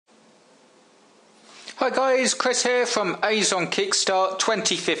Hi guys, Chris here from A's on Kickstart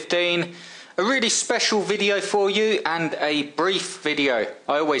 2015. A really special video for you and a brief video.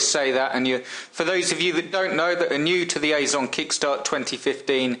 I always say that, and for those of you that don't know, that are new to the A's on Kickstart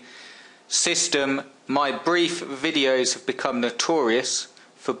 2015 system, my brief videos have become notorious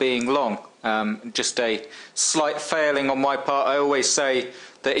for being long. Just a slight failing on my part. I always say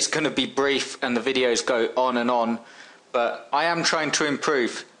that it's going to be brief and the videos go on, but I am trying to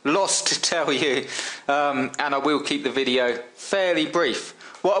improve. Lots to tell you, and I will keep the video fairly brief.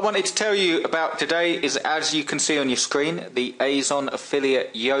 What I wanted to tell you about today is, as you can see on your screen, the A's on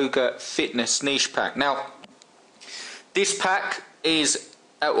Affiliate Yoga Fitness Niche Pack. Now, this pack is,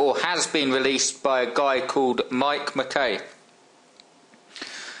 or has been released by a guy called Mike McKay.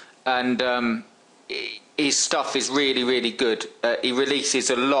 And his stuff is really good. He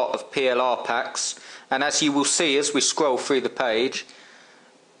releases a lot of PLR packs, and as you will see as we scroll through the page,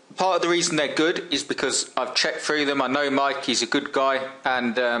 part of the reason they're good is because I've checked through them. I know Mike, he's a good guy,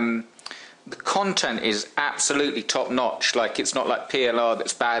 and the content is absolutely top notch. Like, it's not like PLR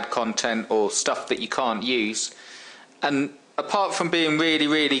that's bad content or stuff that you can't use. And apart from being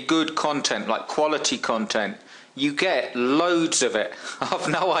really good content, like quality content, you get loads of it. I've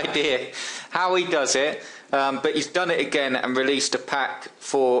no idea how he does it, but he's done it again and released a pack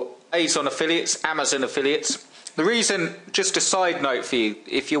for A's on affiliates, Amazon affiliates. The reason, just a side note for you,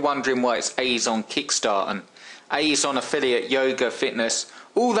 if you're wondering why it's A's on Kickstart and A's on Affiliate Yoga Fitness,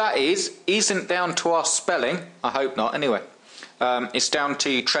 all that isn't down to our spelling. I hope not, anyway. It's down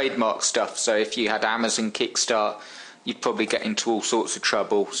to trademark stuff, so if you had Amazon Kickstart, you'd probably get into all sorts of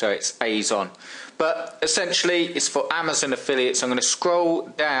trouble, so it's A's on. But essentially, it's for Amazon affiliates. I'm going to scroll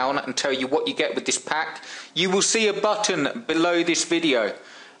down and tell you what you get with this pack. You will see a button below this video.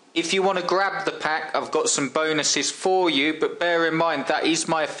 If you want to grab the pack, I've got some bonuses for you, but bear in mind that is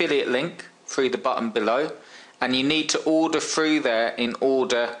my affiliate link through the button below, and you need to order through there in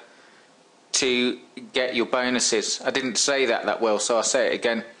order to get your bonuses. I didn't say that well, so I'll say it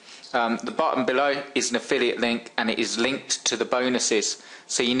again. The button below is an affiliate link, and it is linked to the bonuses,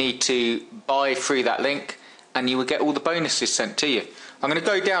 so you need to buy through that link and you will get all the bonuses sent to you. I'm going to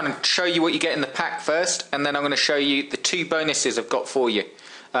go down and show you what you get in the pack first, and then I'm going to show you the 2 bonuses I've got for you.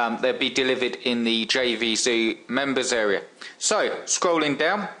 They'll be delivered in the JV Zoo members area. So, scrolling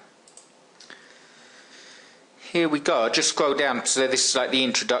down. Here we go. I'll just scroll down, so this is like the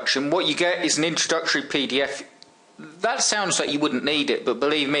introduction. What you get is an introductory PDF. That sounds like you wouldn't need it, but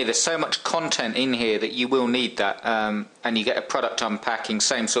believe me, there's so much content in here that you will need that. And you get a product unpacking,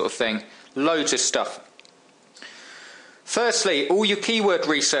 same sort of thing. Loads of stuff. Firstly, all your keyword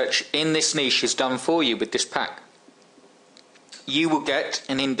research in this niche is done for you with this pack. You will get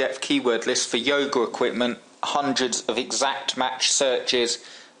an in-depth keyword list for yoga equipment, hundreds of exact match searches.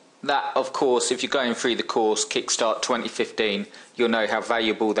 That, of course, if you're going through the course Kickstart 2015, you'll know how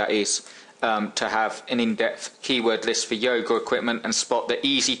valuable that is, to have an in-depth keyword list for yoga equipment and spot the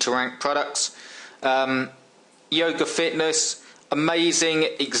easy to rank products. Yoga fitness, amazing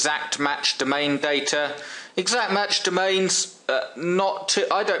exact match domain data. Exact match domains,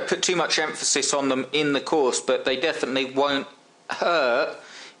 I don't put too much emphasis on them in the course, but they definitely won't hurt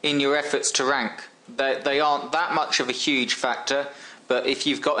in your efforts to rank. They aren't that much of a huge factor, but if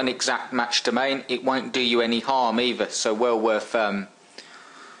you've got an exact match domain, it won't do you any harm either. So well worth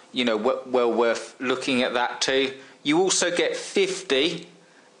looking at that too. You also get 50,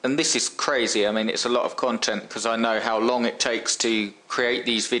 and this is crazy. I mean, it's a lot of content because I know how long it takes to create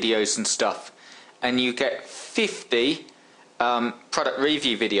these videos and stuff. And you get 50 product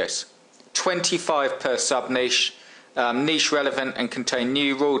review videos, 25 per sub niche. Niche relevant and contain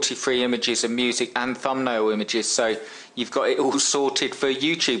new royalty-free images and music and thumbnail images, so you've got it all sorted for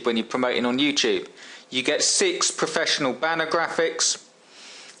YouTube when you're promoting on YouTube. You get 6 professional banner graphics,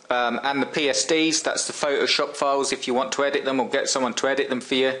 and the PSDs, that's the Photoshop files if you want to edit them or get someone to edit them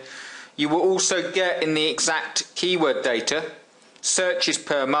for you. You will also get in the exact keyword data, searches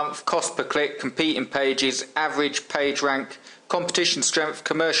per month, cost per click, competing pages, average page rank, competition strength,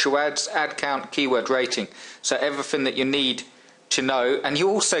 commercial ads, ad count, keyword rating. So everything that you need to know. And you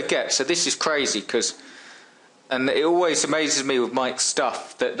also get, so this is crazy and it always amazes me with Mike's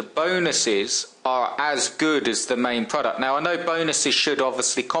stuff, that the bonuses are as good as the main product. Now, I know bonuses should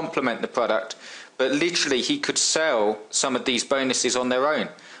obviously complement the product, but literally he could sell some of these bonuses on their own.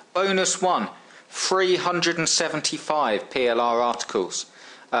 Bonus 1, 375 PLR articles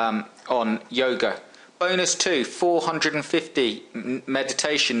on yoga. Bonus 2, 450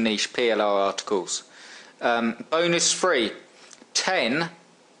 meditation niche PLR articles. Bonus 3, 10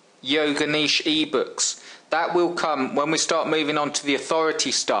 yoga niche ebooks. that will come when we start moving on to the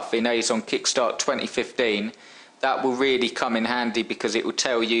authority stuff in A's on Kickstart 2015. That will really come in handy because it will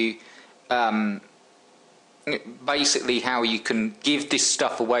tell you basically how you can give this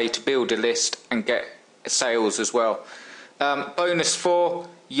stuff away to build a list and get sales as well. Bonus 4,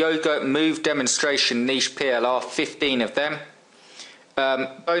 yoga move demonstration niche PLR, 15 of them.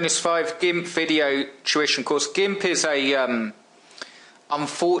 Bonus 5, GIMP video tuition course. GIMP is a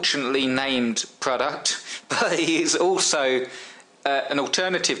unfortunately named product, but it is also an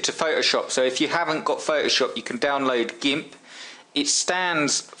alternative to Photoshop. So if you haven't got Photoshop, you can download GIMP. It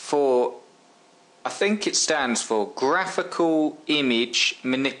stands for, I think it stands for Graphical Image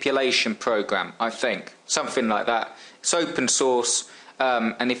Manipulation Program, I think, something like that. It's open source,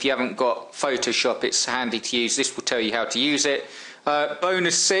 and if you haven't got Photoshop, it's handy to use. This will tell you how to use it.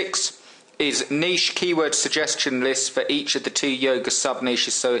 Bonus 6 is niche keyword suggestion lists for each of the 2 yoga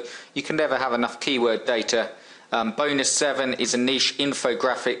sub-niches, so you can never have enough keyword data. Bonus 7 is a niche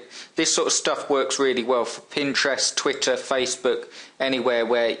infographic. This sort of stuff works really well for Pinterest, Twitter, Facebook, anywhere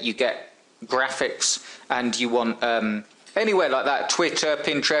where you get graphics and you want anywhere like that, Twitter,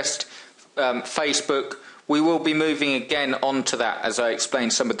 Pinterest, Facebook. We will be moving again onto that as I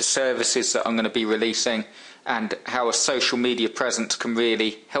explain some of the services that I'm going to be releasing and how a social media presence can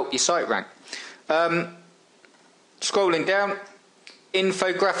really help your site rank. Scrolling down,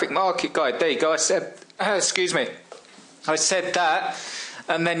 infographic market guide. There you go. I said, excuse me, I said that,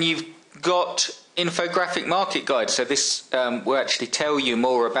 and then you've got infographic market guide. So this will actually tell you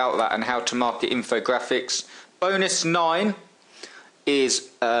more about that and how to market infographics. Bonus 9 is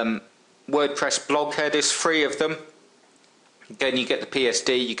WordPress blog headers, 3 of them. Again, you get the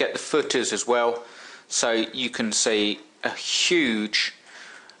PSD, you get the footers as well, so you can see a huge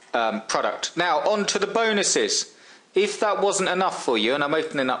product. Now on to the bonuses. If that wasn't enough for you, and I'm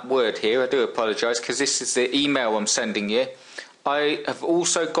opening up Word here, I do apologise because this is the email I'm sending you. I have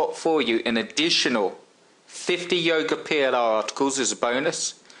also got for you an additional 50 yoga PLR articles as a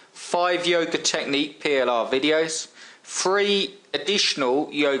bonus, 5 yoga technique PLR videos, 3 additional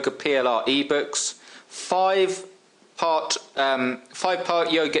yoga PLR ebooks, 5-part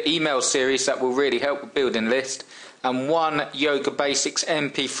yoga email series that will really help with building list, and 1 yoga basics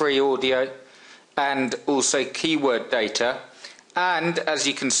MP3 audio, and also keyword data. And as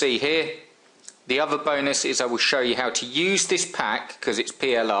you can see here, the other bonus is I will show you how to use this pack, because it's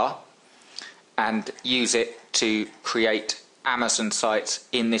PLR, and use it to create Amazon sites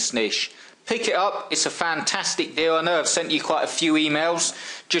in this niche. Pick it up, it's a fantastic deal. I know I've sent you quite a few emails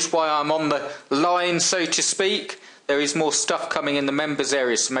just while I'm on the line, so to speak. There is more stuff coming in the members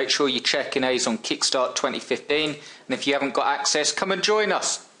area, so make sure you check in A's on Kickstart 2015. And if you haven't got access, come and join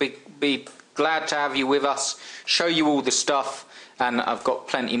us. Be glad to have you with us, show you all the stuff, and I've got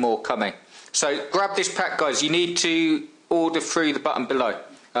plenty more coming. So grab this pack, guys. You need to order through the button below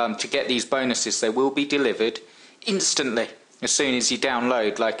to get these bonuses. They will be delivered instantly as soon as you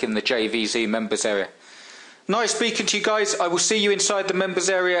download, like in the JVZ members area. Nice speaking to you guys. I will see you inside the members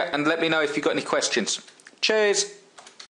area, and let me know if you've got any questions. Cheers.